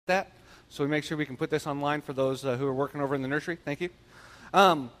so we make sure we can put this online for those who are working over in the nursery. Thank you.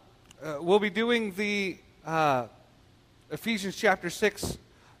 We'll be doing the Ephesians chapter 6,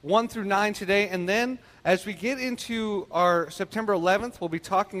 1 through 9 today, and then as we get into our September 11th, we'll be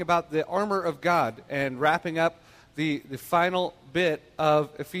talking about the armor of God and wrapping up the final bit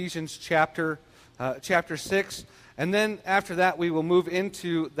of Ephesians chapter 6. And then after that, we will move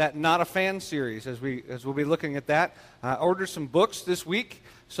into that Not a Fan series as we'll be looking at that. Order some books this week.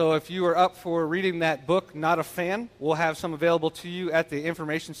 So if you are up for reading that book, Not a Fan, we'll have some available to you at the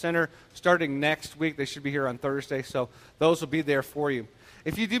Information Center starting next week. They should be here on Thursday, so those will be there for you.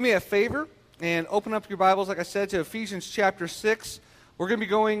 If you do me a favor and open up your Bibles, like I said, to Ephesians chapter 6, we're going to be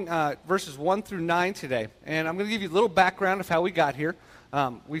going verses 1 through 9 today. And I'm going to give you a little background of how we got here.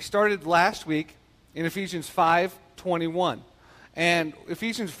 We started last week in Ephesians 5:21. And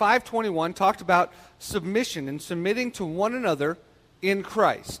Ephesians 5:21 talked about submission and submitting to one another in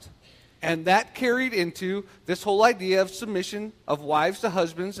Christ. And that carried into this whole idea of submission of wives to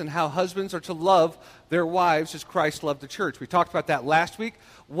husbands and how husbands are to love their wives as Christ loved the church. We talked about that last week.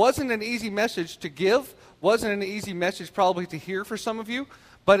 Wasn't an easy message to give. Wasn't an easy message probably to hear for some of you.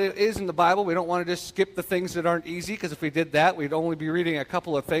 But it is in the Bible. We don't want to just skip the things that aren't easy, because if we did that, we'd only be reading a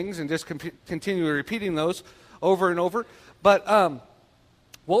couple of things and just continue repeating those over and over. But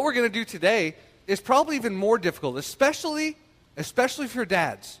what we're going to do today is probably even more difficult, especially for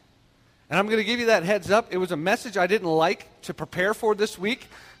dads. And I'm going to give you that heads up. It was a message I didn't like to prepare for this week.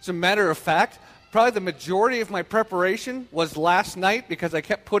 As a matter of fact, probably the majority of my preparation was last night, because I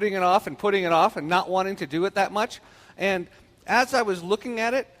kept putting it off and not wanting to do it that much. And as I was looking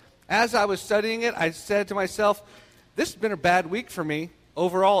at it, as I was studying it, I said to myself, this has been a bad week for me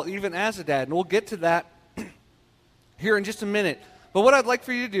overall, even as a dad. And we'll get to that here in just a minute. But what I'd like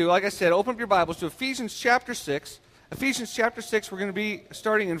for you to do, like I said, open up your Bibles to Ephesians chapter 6. Ephesians chapter 6, we're going to be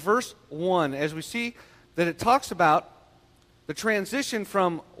starting in verse 1, as we see that it talks about the transition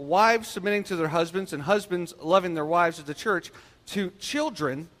from wives submitting to their husbands and husbands loving their wives as the church to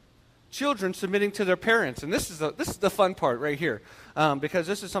children submitting to their parents. And this is the fun part right here, because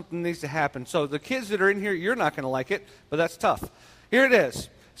this is something that needs to happen. So the kids that are in here, you're not going to like it, but that's tough. Here it is. It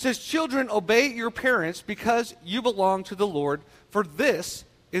says, children, obey your parents because you belong to the Lord, for this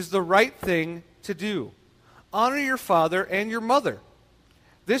is the right thing to do. Honor your father and your mother.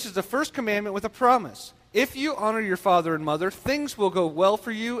 This is the first commandment with a promise. If you honor your father and mother, things will go well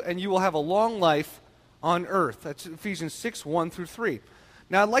for you, and you will have a long life on earth. That's Ephesians 6, 1 through 3.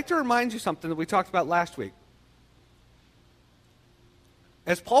 Now, I'd like to remind you something that we talked about last week.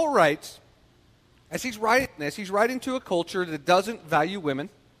 As Paul writes, as he's writing this, he's writing to a culture that doesn't value women,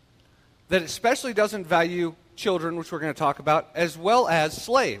 that especially doesn't value children, which we're going to talk about, as well as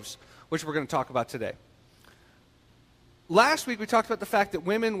slaves, which we're going to talk about today. Last week, we talked about the fact that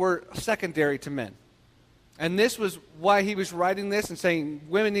women were secondary to men. And this was why he was writing this and saying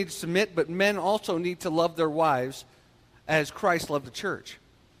women need to submit, but men also need to love their wives as Christ loved the church.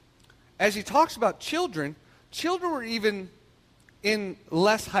 As he talks about children, children were even in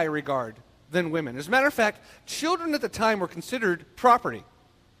less high regard than women. As a matter of fact, children at the time were considered property.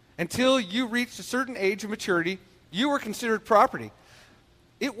 Until you reached a certain age of maturity, you were considered property.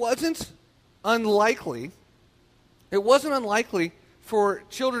 It wasn't unlikely for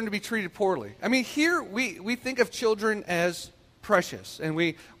children to be treated poorly. I mean, here we think of children as precious, and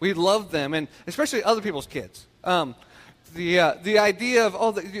we love them, and especially other people's kids. The idea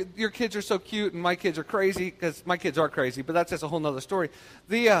of, your kids are so cute and my kids are crazy, because my kids are crazy, but that's just a whole nother story.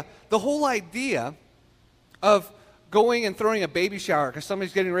 The whole idea of going and throwing a baby shower because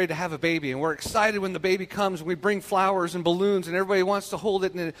somebody's getting ready to have a baby, and we're excited when the baby comes, and we bring flowers and balloons, and everybody wants to hold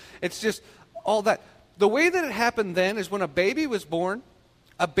it, and it's just all that. The way that it happened then is when a baby was born,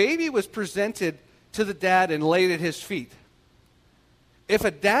 a baby was presented to the dad and laid at his feet. If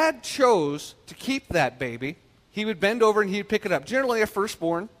a dad chose to keep that baby, he would bend over and he'd pick it up. Generally, a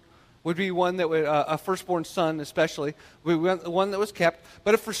firstborn would be one that would, a firstborn son especially, would be one that was kept.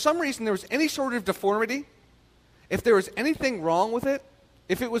 But if for some reason there was any sort of deformity, if there was anything wrong with it,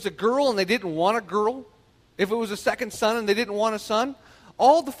 if it was a girl and they didn't want a girl, if it was a second son and they didn't want a son,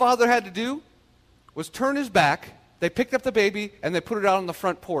 all the father had to do was turn his back. They picked up the baby and they put it out on the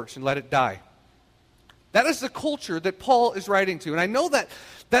front porch and let it die. That is the culture that Paul is writing to. And I know that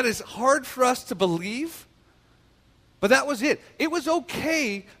is hard for us to believe, but that was it. It was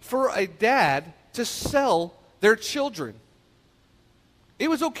okay for a dad to sell their children. It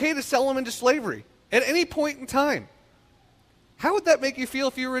was okay to sell them into slavery at any point in time. How would that make you feel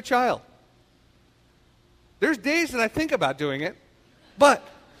if you were a child? There's days that I think about doing it, but,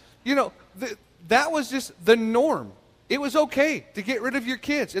 that was just the norm. it was okay to get rid of your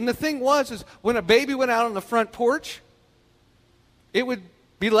kids. And the thing was, is when a baby went out on the front porch, it would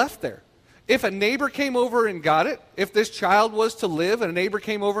be left there. If a neighbor came over and got it, if this child was to live and a neighbor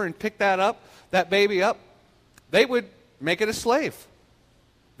came over and picked that baby up, they would make it a slave.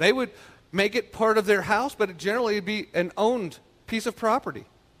 They would make it part of their house, but it generally would be an owned piece of property.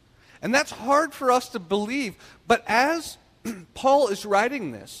 And that's hard for us to believe. But as Paul is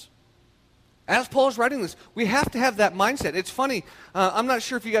writing this, we have to have that mindset. It's funny. I'm not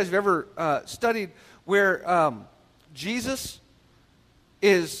sure if you guys have ever studied where Jesus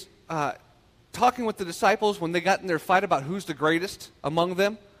is talking with the disciples when they got in their fight about who's the greatest among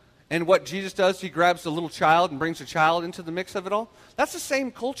them. And what Jesus does, he grabs the little child and brings the child into the mix of it all. That's the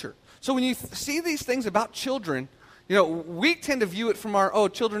same culture. So when you see these things about children, we tend to view it from our,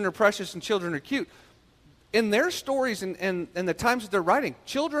 children are precious and children are cute. In their stories and the times that they're writing,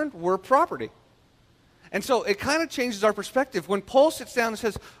 children were property. And so it kind of changes our perspective. When Paul sits down and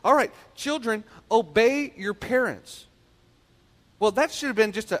says, all right, children, obey your parents. Well, that should have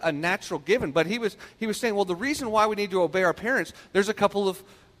been just a natural given. But he was saying, well, the reason why we need to obey our parents, there's a couple of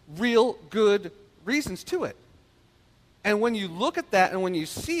real good reasons to it. And when you look at that and when you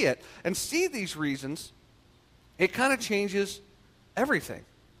see it and see these reasons, it kind of changes everything.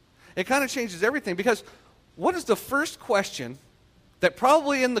 It kind of changes everything because what is the first question that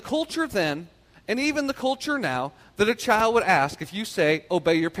probably in the culture then and even the culture now that a child would ask if you say,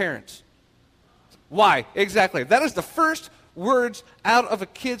 obey your parents? Why? Exactly. That is the first words out of a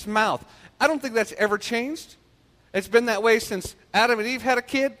kid's mouth. I don't think that's ever changed. It's been that way since Adam and Eve had a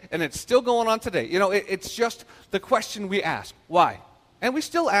kid, and it's still going on today. It's just the question we ask. Why? And we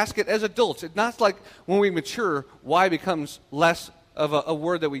still ask it as adults. It's not like when we mature, why becomes less of a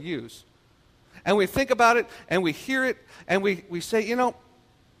word that we use. And we think about it, and we hear it, and we say,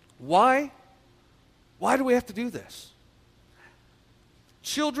 why? Why do we have to do this?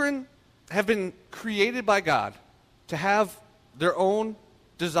 Children have been created by God to have their own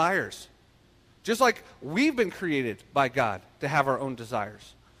desires. Just like we've been created by God to have our own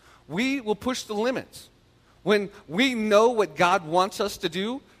desires. We will push the limits. When we know what God wants us to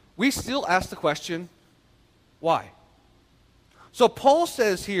do, we still ask the question, why? So Paul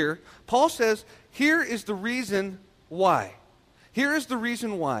says, here is the reason why. Here is the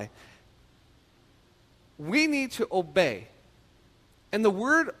reason why. We need to obey. And the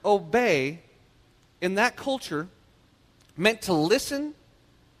word obey in that culture meant to listen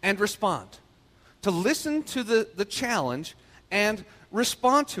and respond. To listen to the challenge and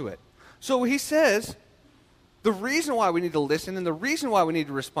respond to it. So he says, the reason why we need to listen and the reason why we need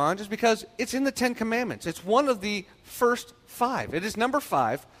to respond is because it's in the Ten Commandments. It's one of the first 5. It is number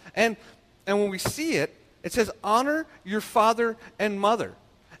 5. And when we see it, it says, honor your father and mother.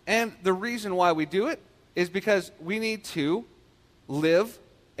 And the reason why we do it is because we need to live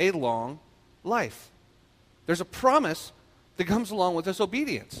a long life. There's a promise that comes along with this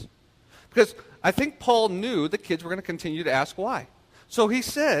obedience. Because I think Paul knew the kids were going to continue to ask why. So he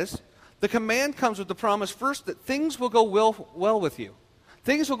says, the command comes with the promise first that things will go well with you.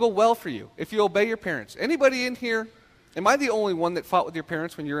 Things will go well for you if you obey your parents. Anybody in here, am I the only one that fought with your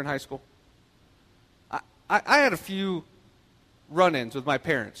parents when you were in high school? I had a few run-ins with my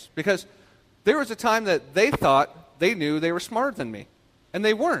parents because there was a time that they thought they knew they were smarter than me. And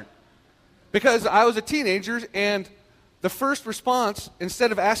they weren't. Because I was a teenager and the first response,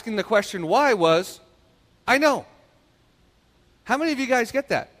 instead of asking the question why, was, I know. How many of you guys get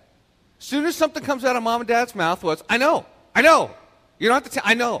that? As soon as something comes out of mom and dad's mouth was, I know. You don't have to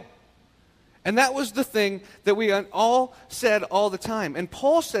I know. And that was the thing that we all said all the time. And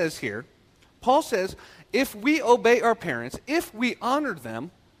Paul says, if we obey our parents, if we honor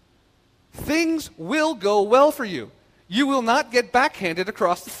them, things will go well for you. You will not get backhanded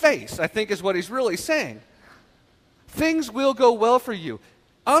across the face, I think is what he's really saying. Things will go well for you.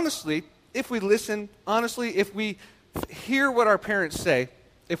 Honestly, if we listen, if we hear what our parents say,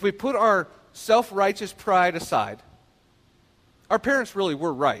 if we put our self-righteous pride aside, our parents really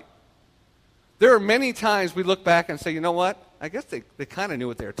were right. There are many times we look back and say, you know what? I guess they kind of knew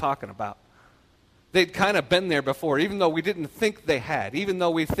what they were talking about. They'd kind of been there before, even though we didn't think they had, even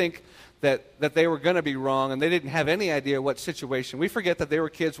though we think that they were going to be wrong and they didn't have any idea what situation. We forget that they were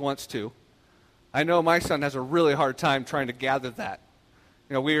kids once too. I know my son has a really hard time trying to gather that.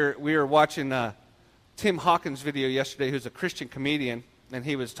 We were watching Tim Hawkins' video yesterday, who's a Christian comedian, and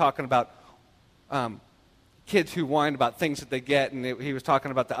he was talking about kids who whine about things that they get, and he was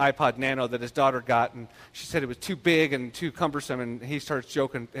talking about the iPod Nano that his daughter got, and she said it was too big and too cumbersome, and he starts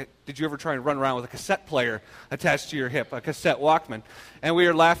joking, did you ever try and run around with a cassette player attached to your hip, a cassette Walkman? And we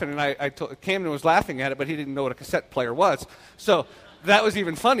were laughing, and Camden was laughing at it, but he didn't know what a cassette player was. So that was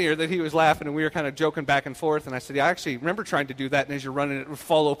even funnier that he was laughing, and we were kind of joking back and forth, and I said, yeah, I actually remember trying to do that, and as you're running, it would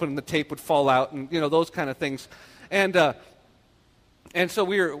fall open, and the tape would fall out, and, those kind of things. And so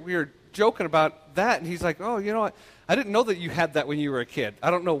we were joking about that, and he's like, oh, you know what? I didn't know that you had that when you were a kid. I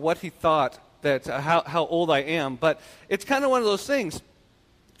don't know what he thought that how old I am, but it's kind of one of those things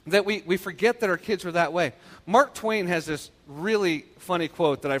that we forget that our kids are that way. Mark Twain has this really funny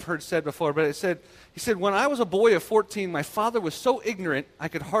quote that I've heard said before, but he said, when I was a boy of 14, my father was so ignorant I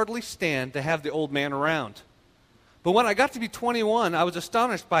could hardly stand to have the old man around. But when I got to be 21, I was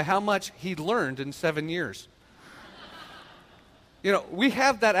astonished by how much he'd learned in 7 years. We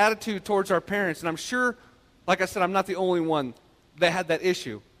have that attitude towards our parents, and I'm sure, like I said, I'm not the only one that had that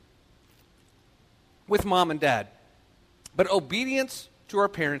issue with mom and dad. But obedience to our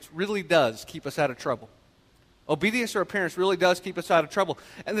parents really does keep us out of trouble. Obedience to our parents really does keep us out of trouble.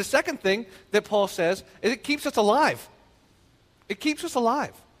 And the second thing that Paul says is it keeps us alive. It keeps us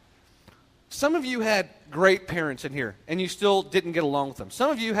alive. Some of you had great parents in here, and you still didn't get along with them. Some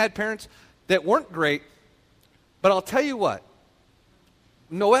of you had parents that weren't great, but I'll tell you what.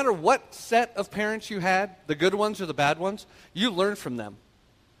 No matter what set of parents you had, the good ones or the bad ones, you learned from them.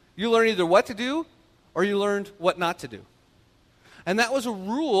 You learned either what to do or you learned what not to do. And that was a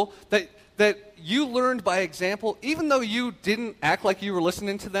rule that you learned by example, even though you didn't act like you were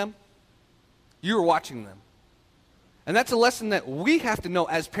listening to them, you were watching them. And that's a lesson that we have to know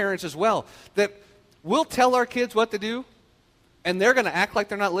as parents as well, that we'll tell our kids what to do, and they're going to act like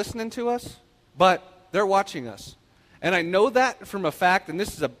they're not listening to us, but they're watching us. And I know that from a fact, and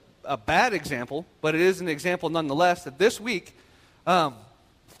this is a bad example, but it is an example nonetheless, that this week,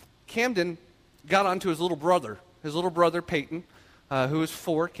 Camden got onto his little brother Peyton, who is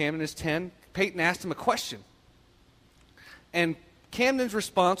 4, Camden is 10. Peyton asked him a question. And Camden's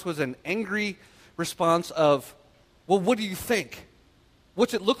response was an angry response of, well, what do you think?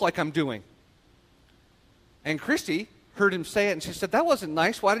 What's it look like I'm doing? And Christy heard him say it, and she said, that wasn't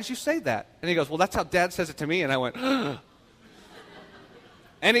nice. Why did you say that? And he goes, well, that's how Dad says it to me. And I went,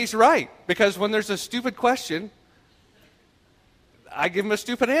 and he's right, because when there's a stupid question, I give him a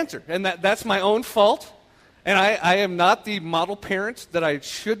stupid answer. And that's my own fault. And I am not the model parent that I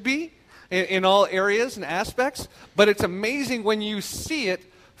should be in all areas and aspects. But it's amazing when you see it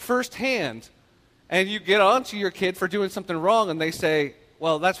firsthand, and you get onto your kid for doing something wrong, and they say,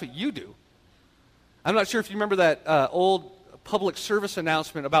 well, that's what you do. I'm not sure if you remember that old public service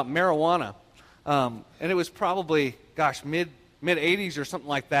announcement about marijuana. And it was probably, mid-'80s or something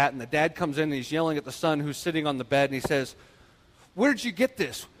like that. And the dad comes in and he's yelling at the son who's sitting on the bed. And he says, where did you get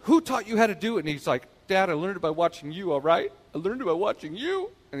this? Who taught you how to do it? And he's like, Dad, I learned it by watching you, all right? I learned it by watching you.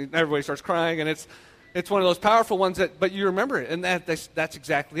 And everybody starts crying. And it's one of those powerful ones but you remember it. And that's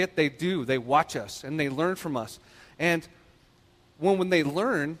exactly it. They do. They watch us and they learn from us. And when they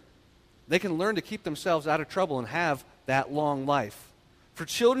learn, they can learn to keep themselves out of trouble and have that long life. For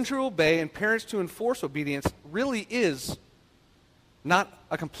children to obey and parents to enforce obedience really is not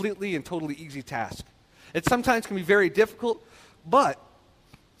a completely and totally easy task. It sometimes can be very difficult, but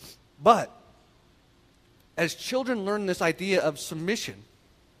as children learn this idea of submission,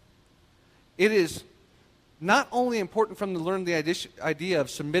 it is not only important for them to learn the idea of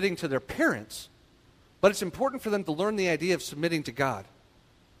submitting to their parents, but it's important for them to learn the idea of submitting to God.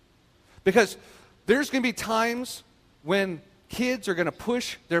 Because there's going to be times when kids are going to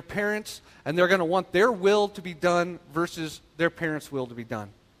push their parents and they're going to want their will to be done versus their parents' will to be done.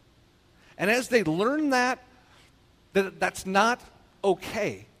 And as they learn that's not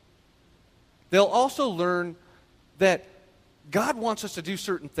okay, they'll also learn that God wants us to do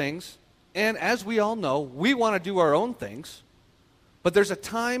certain things, and as we all know, we want to do our own things, but there's a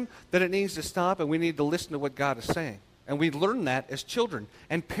time that it needs to stop and we need to listen to what God is saying. And we learn that as children.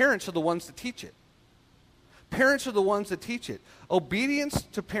 And parents are the ones that teach it. Parents are the ones that teach it. Obedience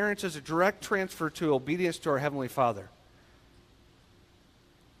to parents is a direct transfer to obedience to our Heavenly Father.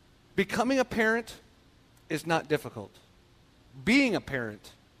 Becoming a parent is not difficult. Being a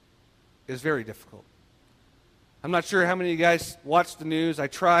parent is very difficult. I'm not sure how many of you guys watch the news. I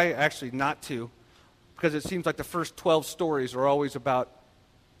try actually not to, because it seems like the first 12 stories are always about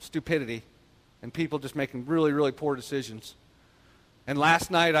stupidity and people just making really, really poor decisions. And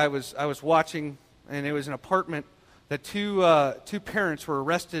last night I was watching, and it was an apartment that two parents were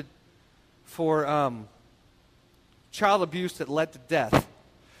arrested for child abuse that led to death.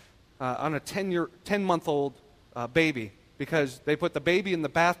 on a 10-month-old baby because they put the baby in the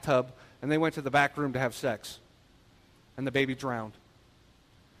bathtub and they went to the back room to have sex. And the baby drowned.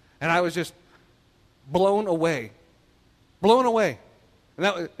 And I was just blown away. Blown away.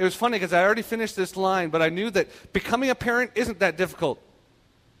 And it was funny because I already finished this line, but I knew that becoming a parent isn't that difficult.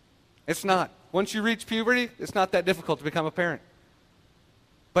 It's not. Once you reach puberty, it's not that difficult to become a parent.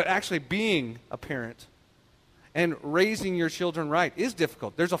 But actually being a parent and raising your children right is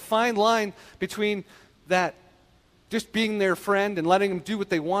difficult. There's a fine line between that just being their friend and letting them do what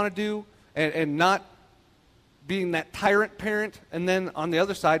they want to do and not being that tyrant parent, and then on the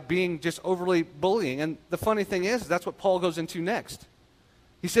other side being just overly bullying. And the funny thing is that's what Paul goes into next.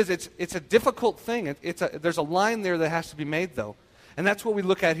 He says it's a difficult thing. There's a line there that has to be made, though. And that's what we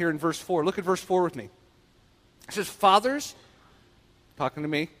look at here in verse 4. Look at verse 4 with me. It says, fathers, talking to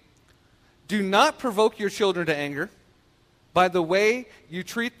me, do not provoke your children to anger by the way you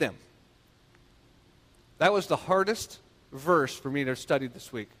treat them. That was the hardest verse for me to study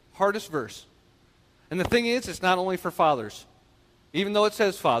this week. Hardest verse. And the thing is, it's not only for fathers. Even though it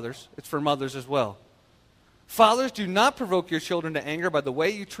says fathers, it's for mothers as well. Fathers, do not provoke your children to anger by the way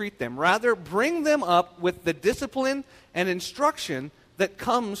you treat them. Rather, bring them up with the discipline and instruction that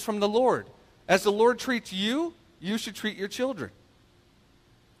comes from the Lord. As the Lord treats you, you should treat your children.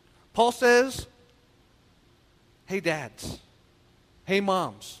 Paul says, hey dads, hey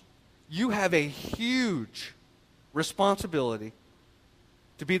moms, you have a huge responsibility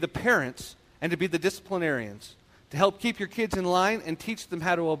to be the parents and to be the disciplinarians, to help keep your kids in line and teach them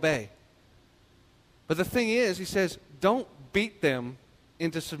how to obey. But the thing is, he says, don't beat them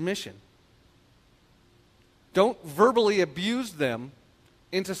into submission. Don't verbally abuse them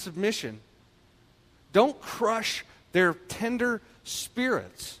into submission. Don't crush their tender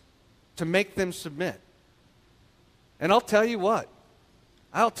spirits to make them submit. And I'll tell you what,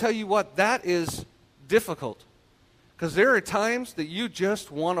 that is difficult. Because there are times that you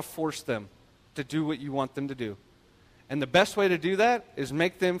just want to force them to do what you want them to do. And the best way to do that is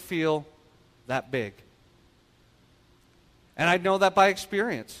make them feel that big. And I know that by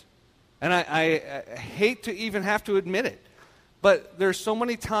experience. And I hate to even have to admit it. But there's so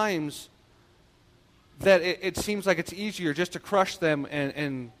many times that it seems like it's easier just to crush them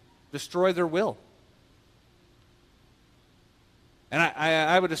and destroy their will. And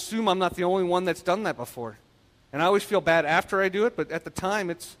I would assume I'm not the only one that's done that before. And I always feel bad after I do it, but at the time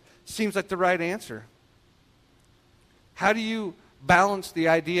it seems like the right answer. How do you balance the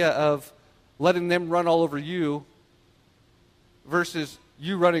idea of letting them run all over you versus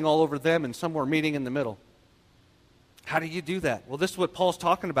you running all over them and somewhere meeting in the middle? How do you do that? Well, this is what Paul's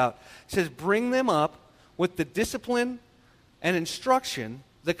talking about. He says, bring them up with the discipline and instruction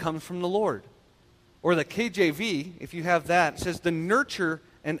that comes from the Lord. Or the KJV, if you have that, says the nurture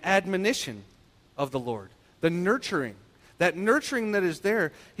and admonition of the Lord. The nurturing. That nurturing that is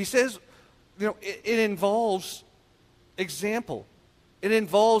there. He says, it involves example. It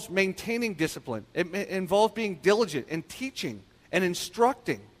involves maintaining discipline. It involves being diligent and teaching and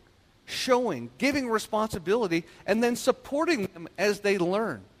instructing, showing, giving responsibility, and then supporting them as they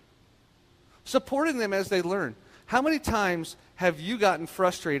learn. Supporting them as they learn. How many times have you gotten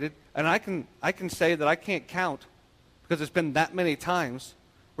frustrated, and I can say that I can't count because it's been that many times,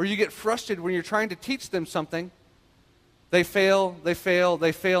 where you get frustrated when you're trying to teach them something, they fail,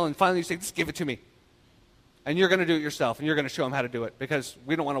 and finally you say, just give it to me. And you're going to do it yourself, and you're going to show them how to do it because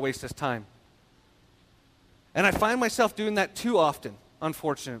we don't want to waste this time. And I find myself doing that too often,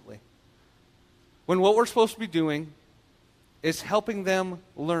 unfortunately. When what we're supposed to be doing is helping them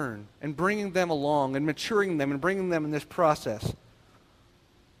learn and bringing them along and maturing them and bringing them in this process.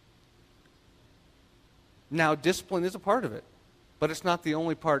 Now, discipline is a part of it, but it's not the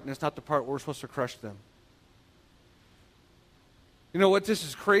only part, and it's not the part where we're supposed to crush them. You know what this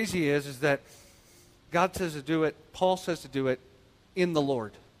is crazy is that God says to do it, Paul says to do it in the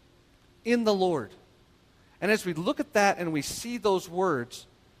Lord. In the Lord. And as we look at that and we see those words,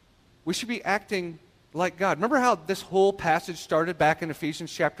 we should be acting like God. Remember how this whole passage started back in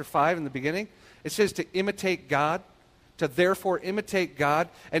Ephesians chapter 5 in the beginning? It says to imitate God, to therefore imitate God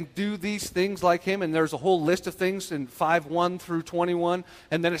and do these things like Him. And there's a whole list of things in 5:1 through 21.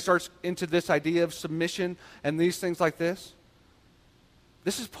 And then it starts into this idea of submission and these things like this.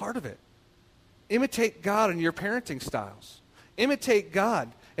 This is part of it. Imitate God in your parenting styles. Imitate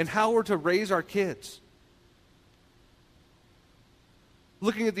God in how we're to raise our kids.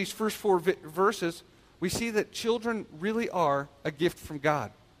 Looking at these first four verses, we see that children really are a gift from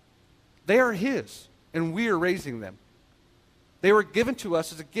God. They are His, and we are raising them. They were given to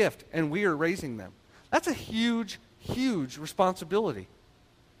us as a gift, and we are raising them. That's a huge, huge responsibility.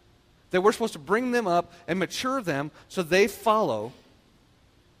 That we're supposed to bring them up and mature them so they follow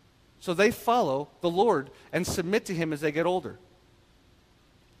the Lord and submit to him as they get older.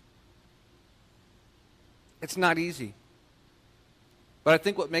 It's not easy. But I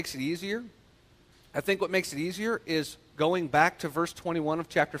think what makes it easier is going back to verse 21 of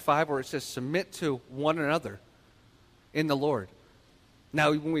chapter 5 where it says, submit to one another in the Lord.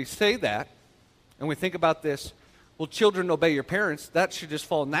 Now, when we say that, and we think about this, well, children, obey your parents, that should just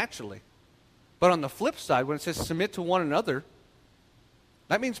fall naturally. But on the flip side, when it says submit to one another,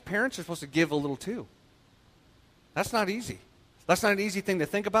 that means parents are supposed to give a little too. That's not easy. That's not an easy thing to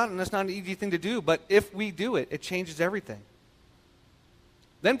think about, and that's not an easy thing to do. But if we do it, it changes everything.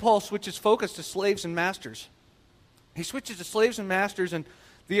 Then Paul switches focus to slaves and masters. He switches to slaves and masters, and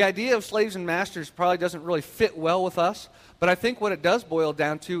the idea of slaves and masters probably doesn't really fit well with us. But I think what it does boil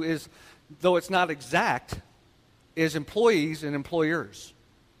down to is, though it's not exact, is employees and employers.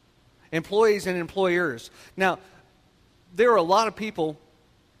 Employees and employers. Now, there are a lot of people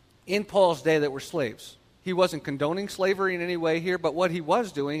in Paul's day that were slaves. He wasn't condoning slavery in any way here, but what he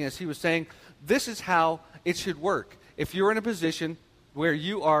was doing is he was saying, this is how it should work. If you're in a position where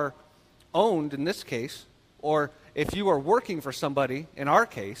you are owned, in this case, or if you are working for somebody, in our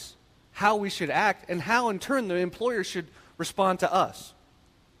case, how we should act and how, in turn, the employer should respond to us.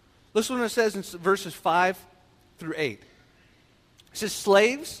 Listen to what it says in verses 5 through 8. It says,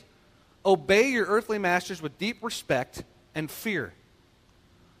 slaves, obey your earthly masters with deep respect and fear.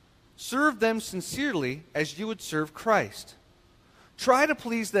 Serve them sincerely as you would serve Christ. Try to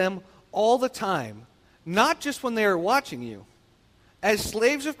please them all the time, not just when they are watching you. As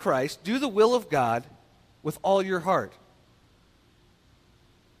slaves of Christ, do the will of God with all your heart.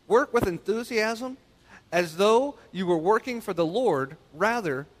 Work with enthusiasm as though you were working for the Lord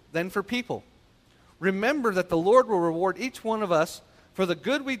rather than for people. Remember that the Lord will reward each one of us for the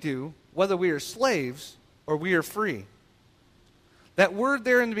good we do, whether we are slaves or we are free. That word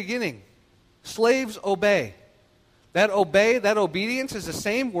there in the beginning, slaves obey. That obedience is the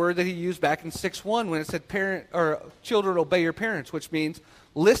same word that he used back in 6:1 when it said children obey your parents, which means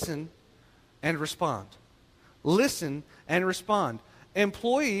listen and respond. Listen and respond.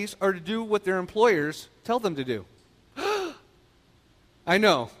 Employees are to do what their employers tell them to do. I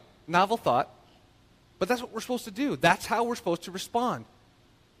know, novel thought, but that's what we're supposed to do. That's how we're supposed to respond.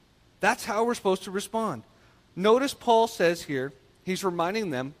 That's how we're supposed to respond. Notice Paul says here, he's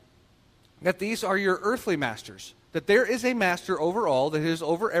reminding them that these are your earthly masters, that there is a master over all, that is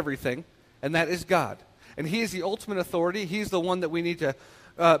over everything, and that is God. And he is the ultimate authority. He's the one that we need to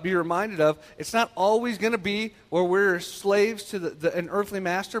be reminded of. It's not always going to be where we're slaves to an earthly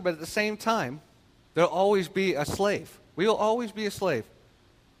master, but at the same time, there'll always be a slave. We'll always be a slave.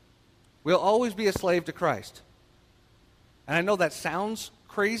 We'll always be a slave to Christ. And I know that sounds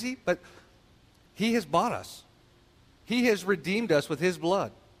crazy, but he has bought us. He has redeemed us with his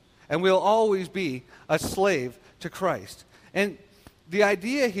blood. And we'll always be a slave to Christ. And the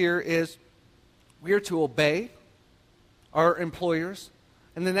idea here is we are to obey our employers.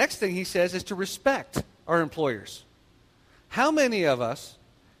 And the next thing he says is to respect our employers. How many of us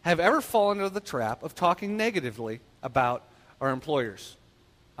have ever fallen into the trap of talking negatively about our employers?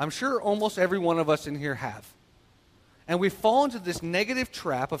 I'm sure almost every one of us in here have. And we fall into this negative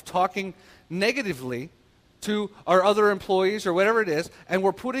trap of talking negatively to our other employees or whatever it is, and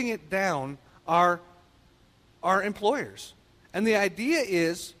we're putting it down our employers. And the idea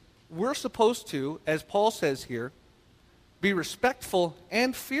is we're supposed to, as Paul says here, be respectful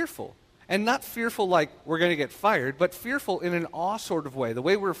and fearful. And not fearful like we're going to get fired, but fearful in an awe sort of way, the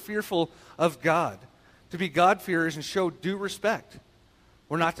way we're fearful of God. To be God-fearers and show due respect.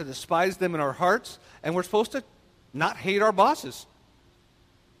 We're not to despise them in our hearts, and we're supposed to not hate our bosses.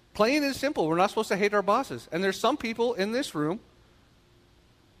 Plain and simple, we're not supposed to hate our bosses. And there's some people in this room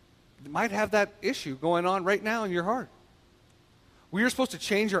that might have that issue going on right now in your heart. We are supposed to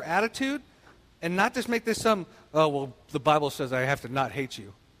change our attitude and not just make this some, oh, well, the Bible says I have to not hate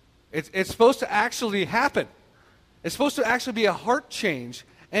you. It's supposed to actually happen. It's supposed to actually be a heart change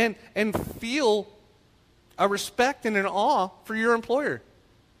and feel a respect and an awe for your employer.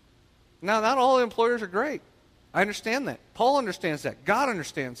 Now, not all employers are great. I understand that. Paul understands that. God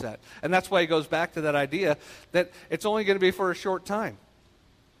understands that. And that's why he goes back to that idea that it's only going to be for a short time.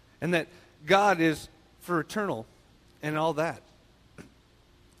 And that God is for eternal and all that.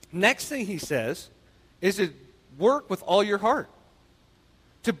 Next thing he says is to work with all your heart.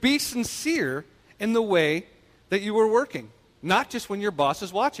 To be sincere in the way that you are working. Not just when your boss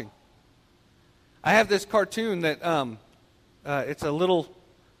is watching. I have this cartoon that it's a little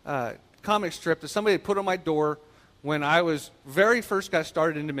comic strip that somebody put on my door when I was very first got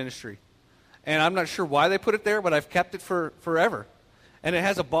started into ministry. And I'm not sure why they put it there, but I've kept it for forever. And it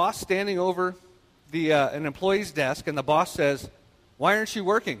has a boss standing over an employee's desk, and the boss says, "Why aren't you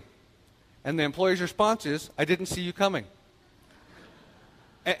working?" And the employee's response is, "I didn't see you coming."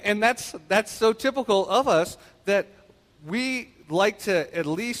 And that's so typical of us, that we like to at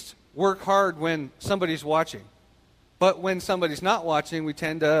least work hard when somebody's watching. But when somebody's not watching, we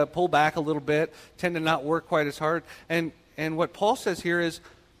tend to pull back a little bit, tend to not work quite as hard. And what Paul says here is,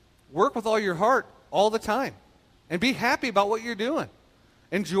 work with all your heart all the time. And be happy about what you're doing.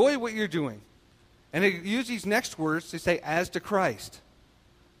 Enjoy what you're doing. And they use these next words to say, as to Christ.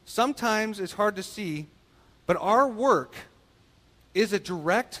 Sometimes it's hard to see, but our work is a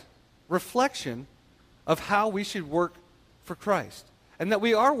direct reflection of how we should work for Christ. And that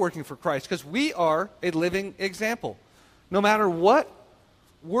we are working for Christ, because we are a living example. No matter what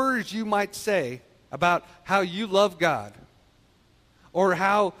words you might say about how you love God, or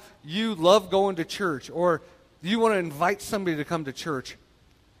how you love going to church, or you want to invite somebody to come to church,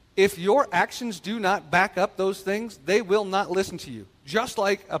 if your actions do not back up those things, they will not listen to you. Just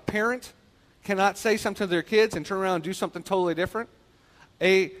like a parent cannot say something to their kids and turn around and do something totally different,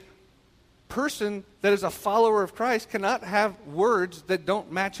 a person that is a follower of Christ cannot have words that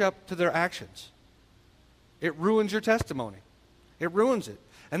don't match up to their actions. It ruins your testimony. It ruins it.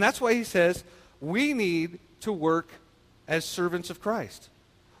 And that's why he says we need to work as servants of Christ.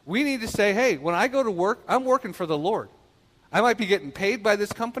 We need to say, hey, when I go to work, I'm working for the Lord. I might be getting paid by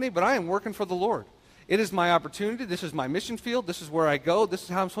this company, but I am working for the Lord. It is my opportunity. This is my mission field. This is where I go. This is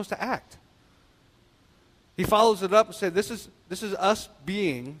how I'm supposed to act. He follows it up and says, this is us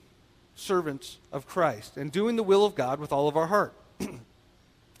being servants of Christ and doing the will of God with all of our heart.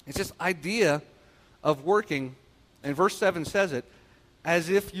 It's this idea of working, and verse 7 says it, as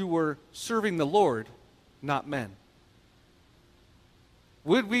if you were serving the Lord, not men.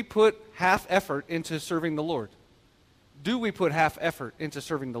 Would we put half effort into serving the Lord? Do we put half effort into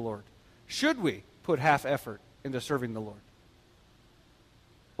serving the Lord? Should we put half effort into serving the Lord?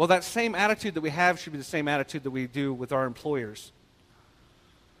 Well, that same attitude that we have should be the same attitude that we do with our employers.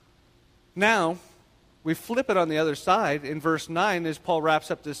 Now, we flip it on the other side in verse 9 as Paul wraps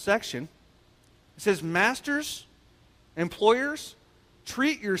up this section. It says, masters, employers,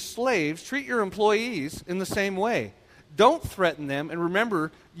 treat your slaves, treat your employees in the same way. Don't threaten them, and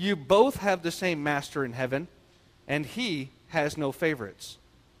remember, you both have the same master in heaven, and he has no favorites.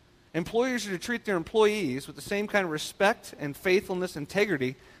 Employers are to treat their employees with the same kind of respect and faithfulness,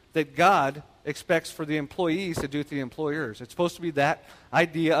 integrity that God expects for the employees to do to the employers. It's supposed to be that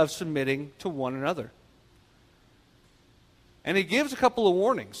idea of submitting to one another. And he gives a couple of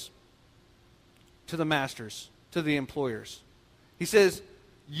warnings to the masters, to the employers. He says,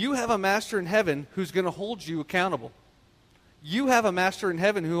 you have a master in heaven who's going to hold you accountable. You have a master in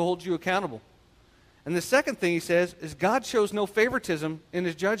heaven who holds you accountable. And the second thing he says is God shows no favoritism in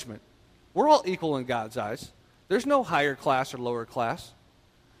his judgment. We're all equal in God's eyes. There's no higher class or lower class.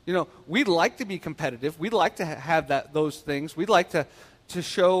 You know, we'd like to be competitive. We'd like to have those things. We'd like to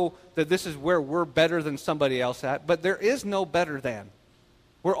show that this is where we're better than somebody else at. But there is no better than.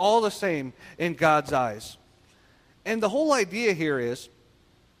 We're all the same in God's eyes. And the whole idea here is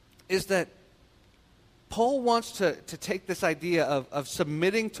that Paul wants to take this idea of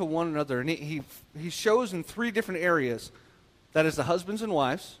submitting to one another, and he shows in three different areas. That is the husbands and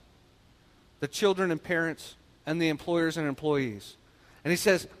wives, the children and parents, and the employers and employees. And he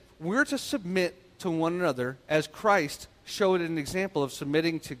says, we're to submit to one another as Christ showed an example of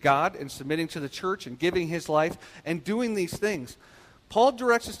submitting to God and submitting to the church and giving his life and doing these things. Paul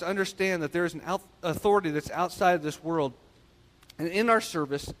directs us to understand that there is an authority that's outside of this world. And in our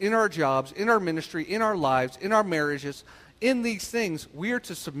service, in our jobs, in our ministry, in our lives, in our marriages, in these things, we are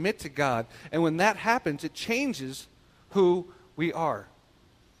to submit to God. And when that happens, it changes who we are.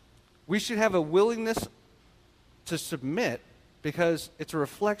 We should have a willingness to submit because it's a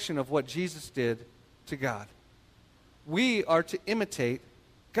reflection of what Jesus did to God. We are to imitate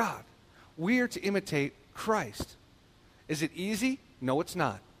God. We are to imitate Christ. Is it easy? No, it's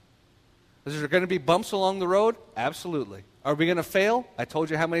not. Is there going to be bumps along the road? Absolutely. Are we going to fail? I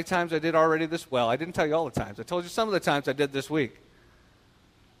told you how many times I did already this. Well, I didn't tell you all the times. I told you some of the times I did this week.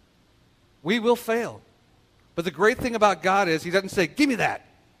 We will fail. But the great thing about God is he doesn't say, give me that.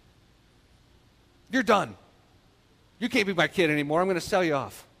 You're done. You can't be my kid anymore. I'm going to sell you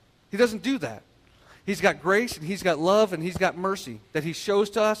off. He doesn't do that. He's got grace and he's got love and he's got mercy that he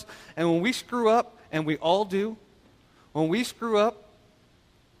shows to us. And when we screw up, and we all do, when we screw up,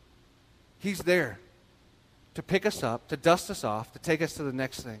 he's there to pick us up, to dust us off, to take us to the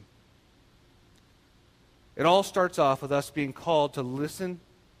next thing. It all starts off with us being called to listen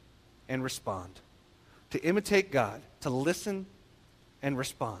and respond, to imitate God, to listen and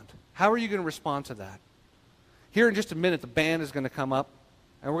respond. How are you going to respond to that? Here in just a minute, the band is going to come up,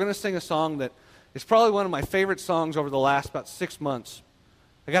 and we're going to sing a song that is probably one of my favorite songs over the last about 6 months.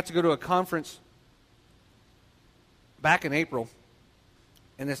 I got to go to a conference back in April,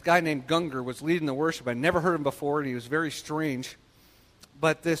 and this guy named Gunger was leading the worship. I'd never heard him before, and he was very strange.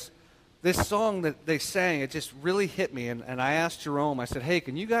 But this song that they sang, it just really hit me, and I asked Jerome, I said, hey,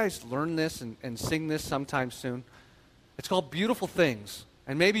 can you guys learn this and sing this sometime soon? It's called Beautiful Things,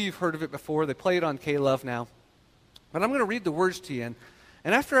 and maybe you've heard of it before. They play it on K-Love now. But I'm going to read the words to you,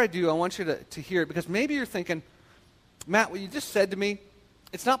 and after I do, I want you to hear it, because maybe you're thinking, Matt, what you just said to me,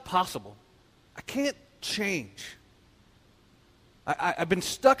 it's not possible. I can't change. I've been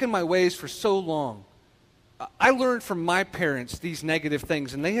stuck in my ways for so long. I learned from my parents these negative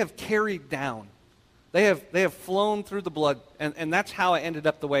things, and they have carried down. They have flown through the blood, and that's how I ended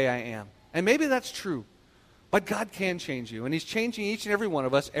up the way I am. And maybe that's true, but God can change you, and He's changing each and every one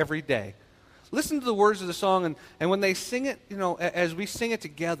of us every day. Listen to the words of the song, and when they sing it, as we sing it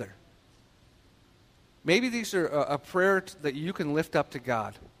together, maybe these are a prayer that you can lift up to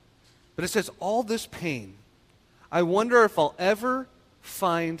God. But it says, all this pain, I wonder if I'll ever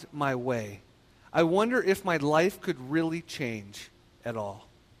find my way. I wonder if my life could really change at all.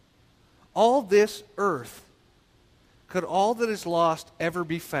 All this earth, could all that is lost ever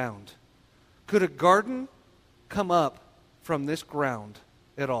be found? Could a garden come up from this ground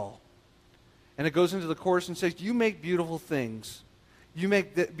at all? And it goes into the chorus and says, you make beautiful things. You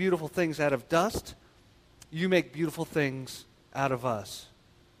make beautiful things out of dust. You make beautiful things out of us.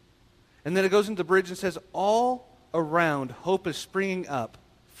 And then it goes into the bridge and says, all around hope is springing up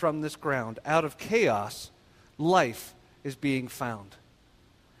from this ground. Out of chaos, life is being found.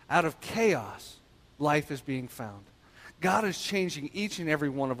 Out of chaos, life is being found. God is changing each and every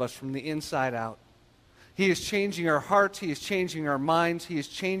one of us from the inside out. He is changing our hearts. He is changing our minds. He is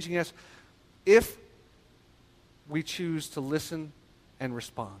changing us if we choose to listen and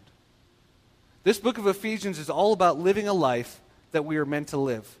respond. This book of Ephesians is all about living a life that we are meant to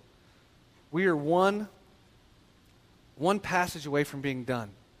live. We are one passage away from being done.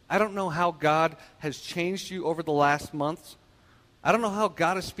 I don't know how God has changed you over the last months. I don't know how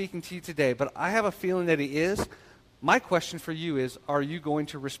God is speaking to you today, but I have a feeling that He is. My question for you is, are you going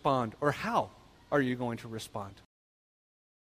to respond? Or how are you going to respond?